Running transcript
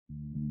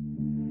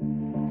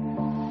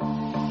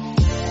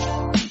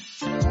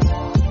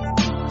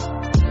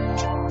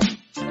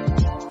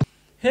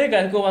Hey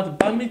guys, go back to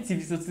Bambi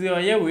TV. So today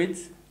we're here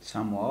with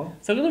Samuel.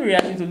 So we're going to be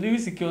reacting to Louis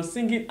Secure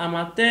singing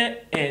Amarte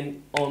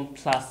and on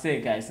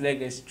Place, guys. Let's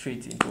get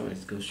straight into it.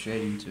 Let's go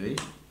straight into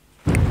it.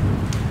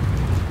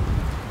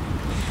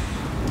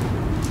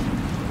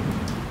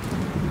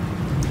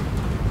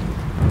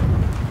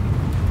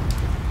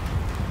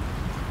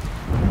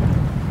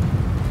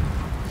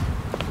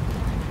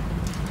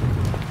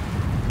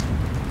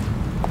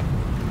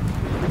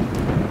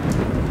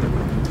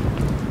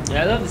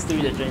 Yeah, I love the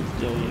story they're trying to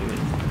tell you.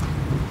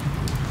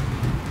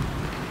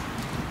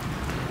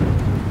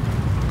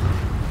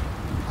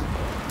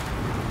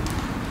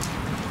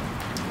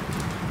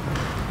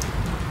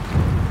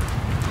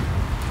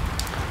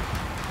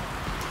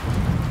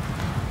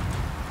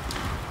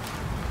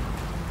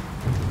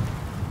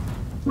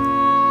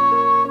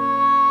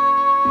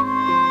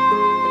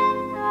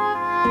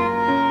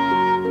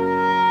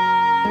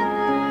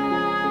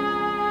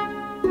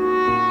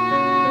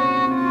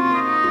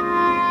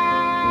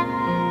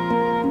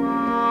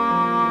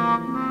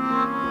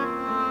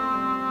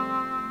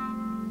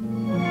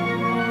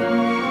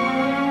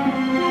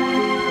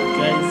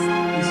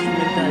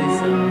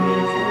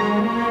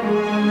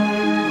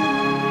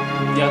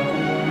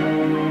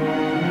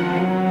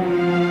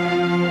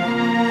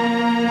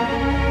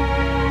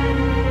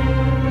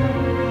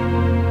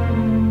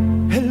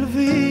 El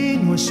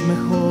vino es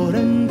mejor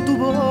en tu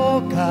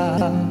boca,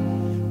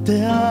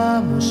 te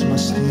amo es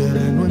más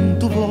tierno en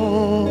tu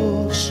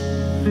voz.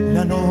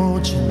 La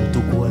noche en tu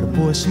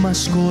cuerpo es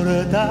más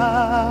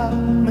corta,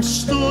 me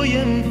estoy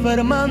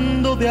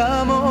enfermando de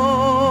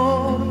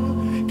amor.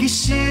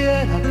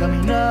 Quisiera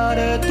caminar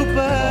tu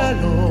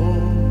pelo,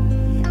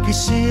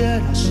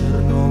 quisiera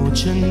ser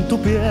noche en tu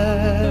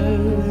piel.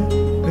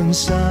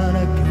 Pensar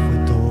que fue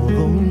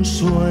todo un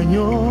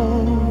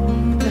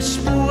sueño,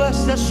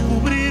 después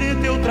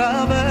descubrirte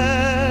otra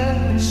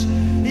vez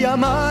y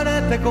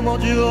amarte como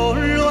yo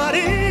lo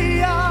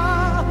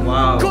haría.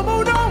 Wow. Como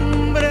un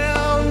hombre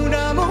a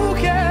una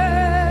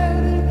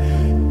mujer,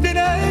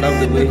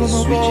 tenerte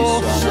como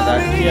cosa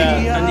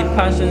mía, and the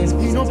passion is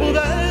y no positive.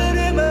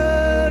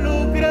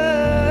 podérmelo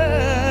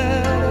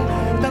creer.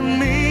 Tan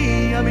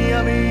mía,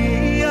 mía,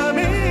 mía,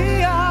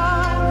 mía,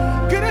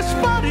 que eres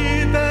parte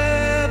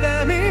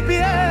de mi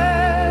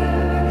piel.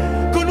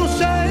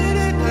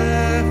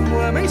 Conocerte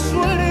fue mi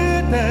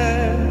suerte,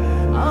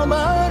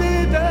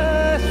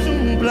 amarte es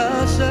un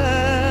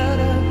placer,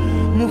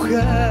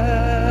 mujer.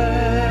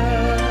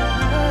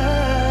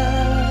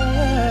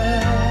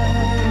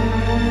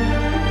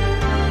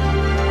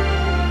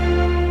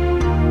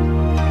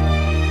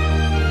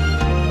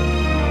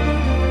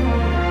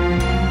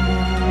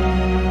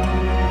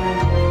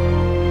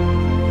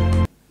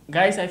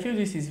 Guys, I feel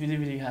this is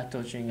really heart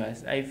touching,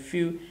 guys. I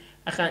feel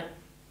I can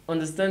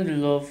understand the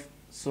love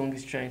song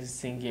is trying to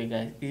sing here,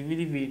 guys. It's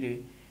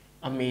really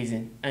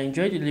amazing. I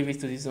enjoyed the lyrics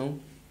to this song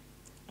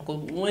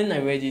because when I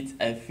read it,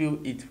 I feel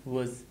it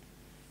was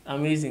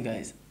amazing,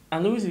 guys.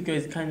 And Louis Secure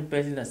is the kind of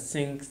person that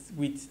sings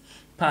with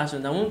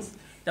passion, that wants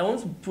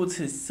to put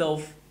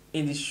himself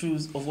in the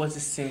shoes of what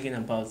he's singing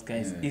about,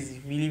 guys. Yeah. It's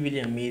really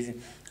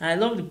amazing. And I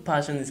love the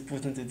passion he's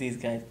put into this,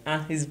 guys.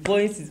 And his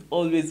voice is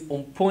always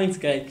on point,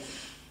 guys.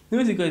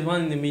 Louis Secure is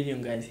 1 in a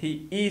million, guys.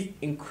 He is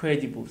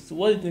incredible. So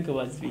what do you think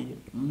about this video?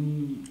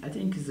 I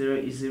think he's a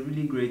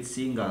really great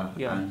singer,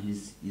 Yeah. and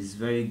he's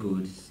very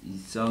good.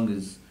 His song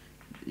is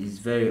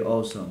very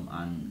awesome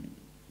and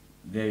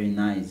very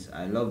nice.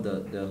 I love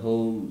the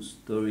whole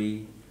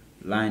story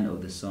line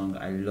of the song.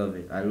 I love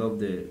it. I love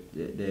the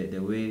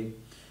way,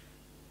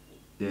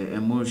 the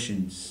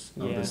emotions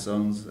of Yeah. the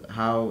songs,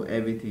 how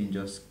everything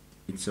just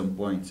it's on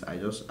point. I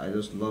just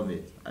love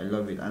it. I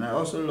love it. And I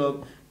also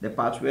love the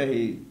part where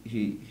he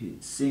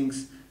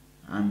sings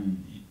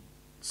and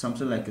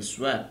something like a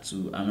swap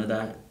to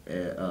another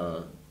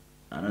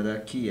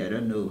key. I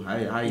don't know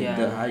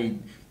how he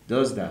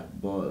does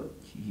that, but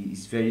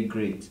he's very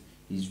great.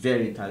 He's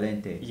very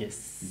talented.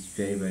 Yes. He's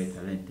very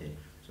talented.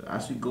 So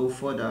as we go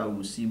further,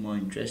 we'll see more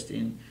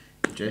interesting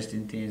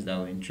things that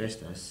will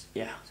interest us.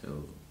 Yeah.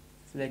 So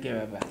Let's get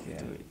right back Yeah.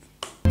 into it.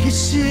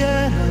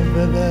 Quisiera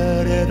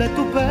beber de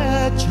tu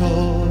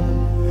pecho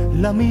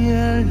la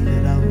miel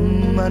del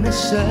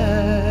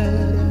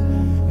amanecer,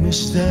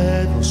 mis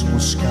dedos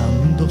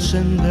buscando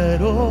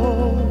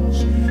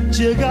senderos,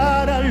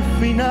 llegar al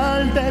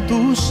final de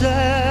tu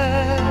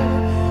ser,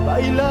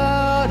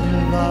 bailar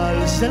el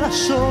vals de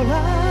las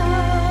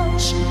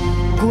olas,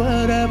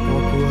 cuerpo a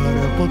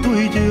cuerpo tú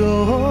y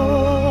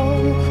yo,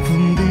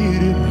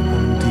 fundirme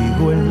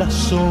contigo en las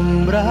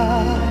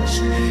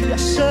sombras y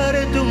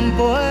hacerte un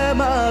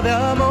poema de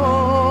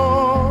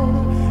amor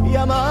y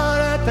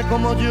amarte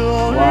como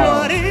yo lo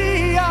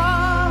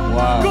haría.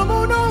 Wow.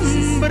 Como un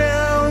hombre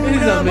a This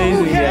is una amazing,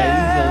 mujer,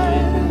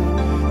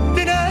 guys.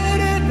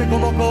 tenerte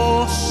como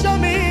cosa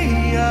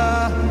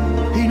mía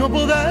y no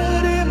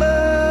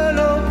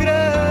podérmelo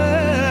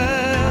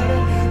creer.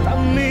 Tan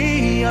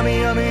mía,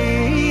 mía,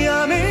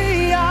 mía,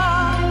 mía,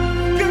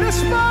 que eres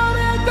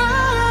parte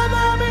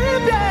de mi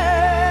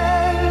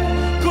piel.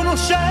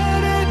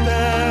 Conocerte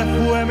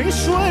fue mi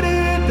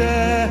suerte,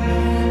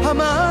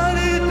 amar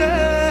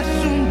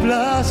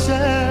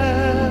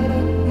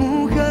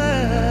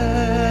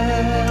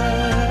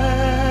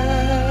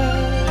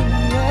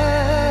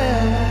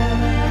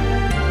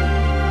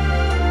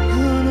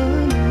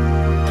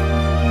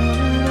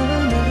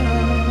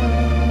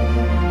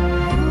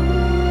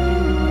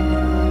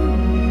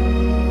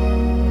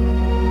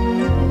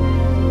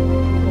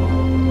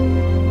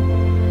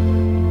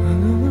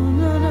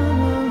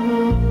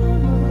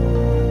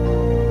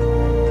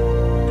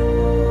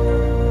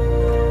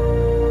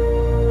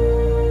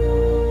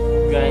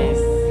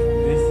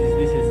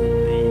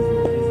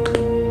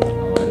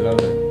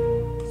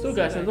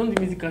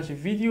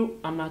video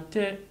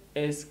Amarte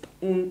es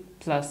un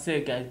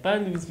placer, guys, by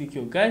Louis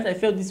Video. Guys, I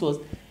felt this was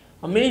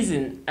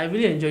amazing. I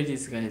really enjoyed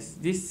this, guys.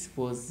 This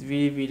was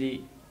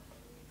really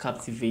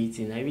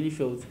captivating. I really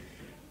felt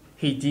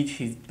he did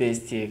his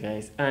best here,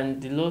 guys,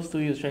 and the love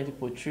story he was trying to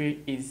portray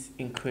is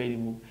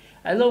incredible.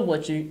 I love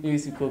watching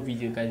Lucico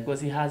video, guys,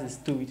 because he has a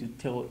story to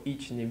tell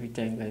each and every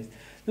time, guys.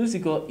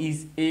 Lucico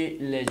is a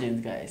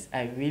legend, guys.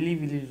 I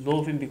really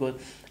love him because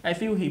I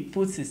feel he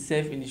puts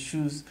himself in the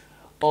shoes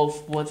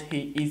of what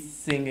he is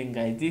singing,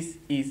 guys. This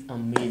is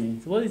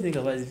amazing. So what do you think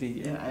about this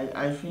video? Yeah,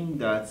 I think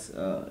that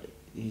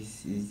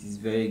he's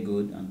very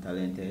good and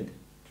talented.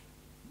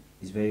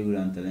 He's very good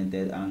and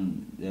talented,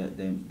 and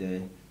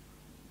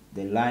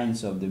the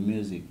lines of the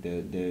music,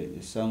 the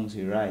songs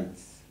he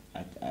writes,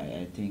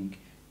 I think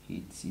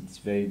it's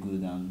very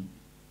good, and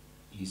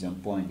he's on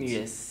point.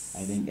 Yes.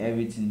 I think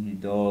everything he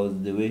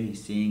does, the way he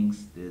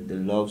sings, the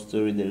love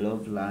story, the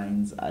love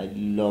lines, I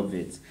love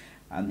it.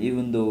 And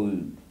even though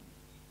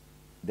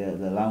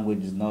the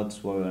language is not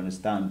what we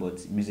understand,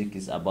 but music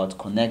is about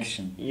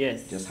connection.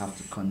 Yes. You just have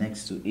to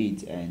connect to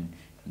it, and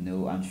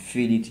and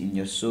feel it in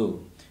your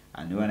soul.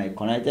 And when I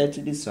connected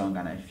to this song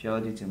and I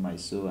felt it in my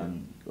soul,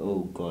 and oh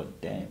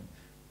god damn,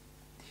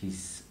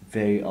 he's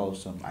very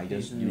awesome. I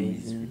just knew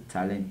he's a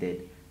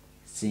talented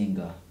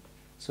singer.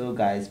 So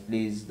guys,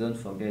 please don't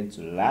forget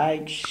to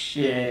like,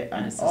 share,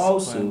 and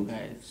also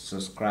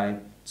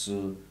subscribe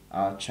to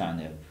our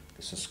channel.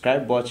 The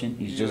subscribe button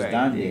is just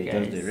down there,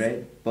 just the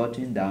red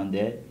button down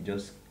there.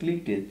 Just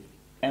click it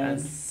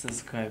and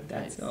subscribe,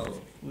 guys. That's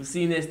all. We'll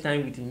see you next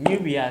time with a new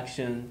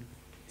reaction.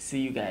 See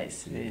you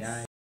guys.